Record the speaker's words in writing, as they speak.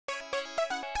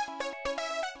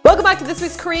Welcome back to this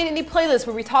week's Korean Indie Playlist,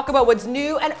 where we talk about what's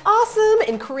new and awesome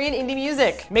in Korean indie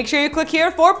music. Make sure you click here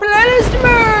for playlist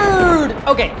mode!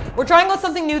 Okay, we're trying out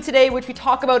something new today, which we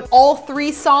talk about all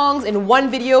 3 songs in one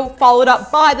video, followed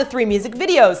up by the 3 music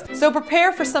videos. So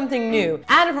prepare for something new,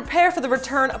 and prepare for the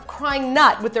return of Crying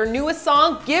Nut with their newest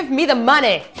song, Give Me the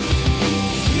Money.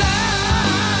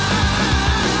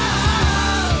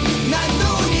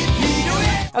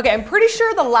 Okay, I'm pretty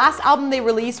sure the last album they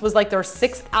released was like their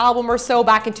 6th album or so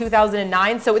back in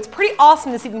 2009, so it's pretty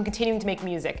awesome to see them continuing to make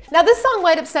music. Now, this song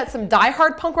might upset some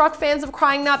die-hard punk rock fans of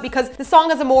Crying Nut because the song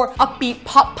has a more upbeat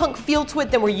pop-punk feel to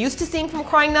it than we're used to seeing from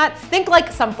Crying Nut. Think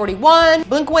like Sum 41,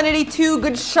 Blink-182,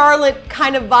 Good Charlotte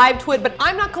kind of vibe to it, but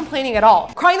I'm not complaining at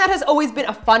all. Crying Nut has always been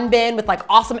a fun band with like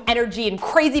awesome energy and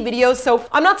crazy videos, so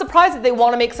I'm not surprised that they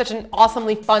want to make such an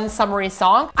awesomely fun, summery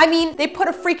song. I mean, they put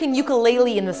a freaking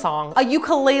ukulele in the song. A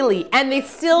ukulele, and they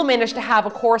still managed to have a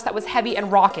chorus that was heavy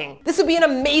and rocking. This would be an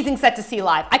amazing set to see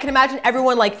live. I can imagine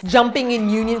everyone like jumping in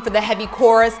union for the heavy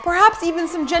chorus. Perhaps even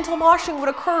some gentle moshing would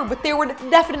occur, but there would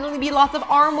definitely be lots of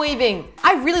arm waving.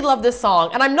 I really love this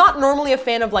song, and I'm not normally a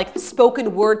fan of like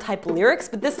spoken word type lyrics,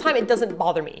 but this time it doesn't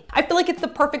bother me. I feel like it's the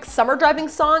perfect summer driving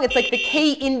song. It's like the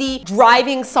K-indie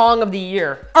driving song of the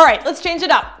year. All right, let's change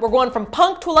it up. We're going from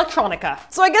punk to electronica.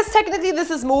 So I guess technically this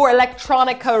is more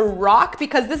electronica rock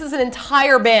because this is an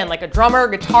entire band, like a drummer,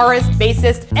 guitarist,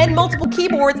 bassist, and multiple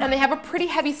keyboards, and they have a pretty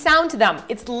heavy sound to them.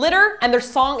 It's Litter, and their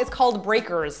song is called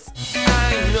Breakers.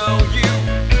 I know you,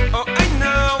 oh I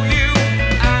know you,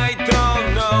 I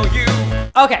don't know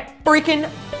you. Okay,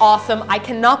 freaking awesome. I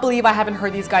cannot believe I haven't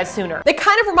heard these guys sooner. They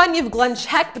kind of remind me of Glenn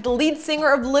Check, but the lead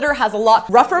singer of Litter has a lot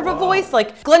rougher of a voice.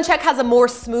 Like Glenn Check has a more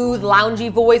smooth,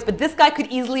 loungy voice, but this guy could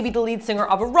easily be the lead singer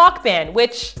of a rock band,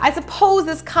 which I suppose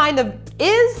this kind of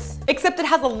is, except it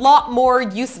has a lot more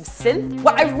use of synth.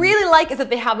 What I really like is that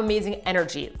they have amazing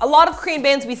energy. A lot of Korean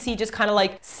bands we see just kind of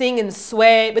like sing and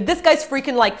sway, but this guy's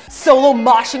freaking like solo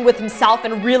moshing with himself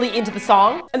and really into the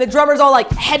song. And the drummer's all like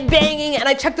headbanging, and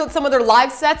I checked out some of their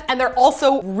live sets and they're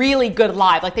also really good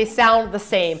live. Like they sound the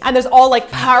same. And there's all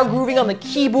like power grooving on the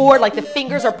keyboard, like the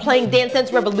fingers are playing Dance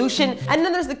Dance Revolution, and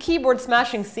then there's the keyboard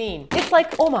smashing scene. It's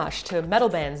like homage to metal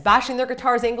bands bashing their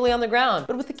guitars angrily on the ground,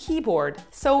 but with a keyboard.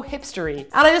 So hipstery. And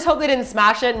I just hope they didn't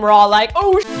smash it and we're all like,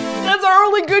 oh that's our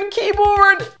only good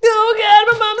keyboard. Oh god,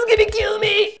 my mom's gonna kill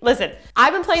me. Listen,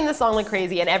 I've been playing this song like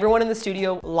crazy and everyone in the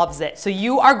studio loves it. So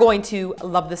you are going to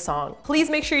love this song. Please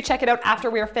make sure you check it out after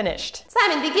we are finished.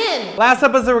 Simon, begin. Last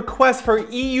up is a request for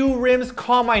Eatyourkimchi's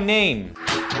Call My Name.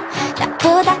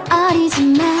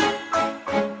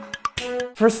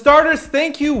 For starters,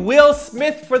 thank you Will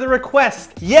Smith for the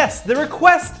request. Yes, the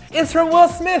request is from Will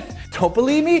Smith. Don't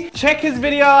believe me? Check his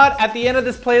video out at the end of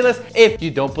this playlist if you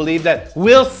don't believe that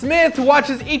Will Smith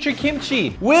watches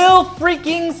Eatyourkimchi. Will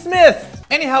freaking Smith!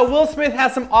 Anyhow, Will Smith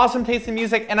has some awesome taste in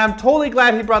music, and I'm totally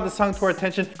glad he brought the song to our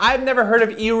attention. I've never heard of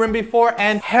Eatyourkimchi before,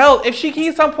 and hell, if she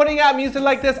keeps on putting out music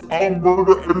like this, I'll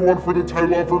murder anyone for the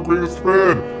title of her greatest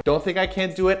fan. Don't think I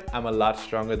can't do it. I'm a lot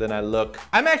stronger than I look.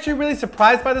 I'm actually really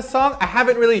surprised by the song. I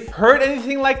haven't really heard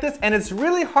anything like this, and it's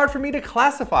really hard for me to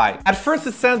classify. At first,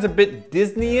 it sounds a bit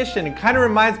Disney-ish, and it kind of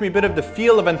reminds me a bit of the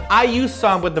feel of an IU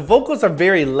song, but the vocals are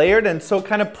very layered, and so it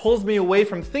kind of pulls me away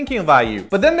from thinking of IU.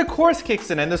 But then the chorus kicks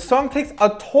in, and the song takes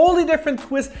a totally different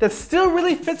twist that still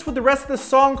really fits with the rest of the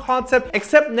song concept,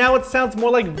 except now it sounds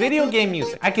more like video game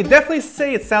music. I could definitely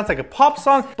say it sounds like a pop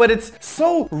song, but it's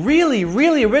so really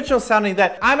original sounding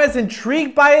that I'm as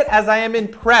intrigued by it as I am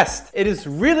impressed. It is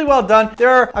really well done.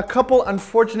 There are a couple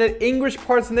unfortunate English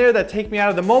parts in there that take me out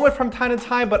of the moment from time to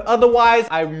time, but otherwise,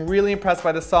 I'm really impressed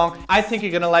by the song. I think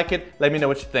you're gonna like it. Let me know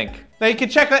what you think. Now you can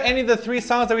check out any of the 3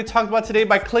 songs that we talked about today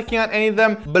by clicking on any of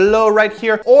them below right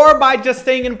here, or by just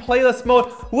staying in playlist mode,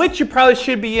 which you probably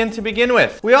should be in to begin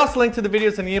with. We also link to the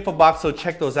videos in the info box, so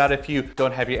check those out if you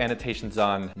don't have your annotations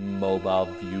on, mobile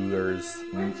viewers.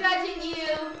 We're judging you.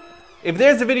 If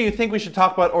there's a video you think we should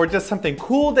talk about or just something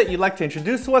cool that you'd like to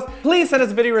introduce to us, please send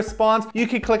us a video response. You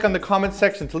can click on the comment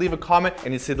section to leave a comment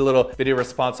and you see the little video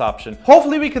response option.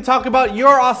 Hopefully we can talk about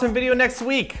your awesome video next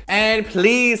week. And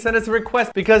please send us a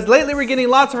request because lately we're getting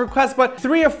lots of requests, but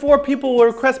 3 or 4 people will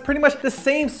request pretty much the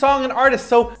same song and artist,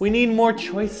 so we need more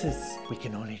choices. We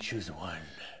can only choose one.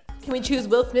 Can we choose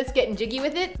Will Smith's Getting Jiggy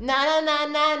With It? Na na na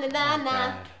na na na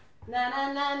na. Na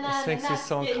na na na. This makes me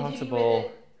so uncomfortable.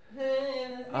 Will Smith.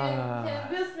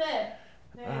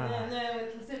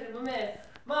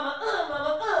 Mama,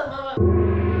 mama, mama.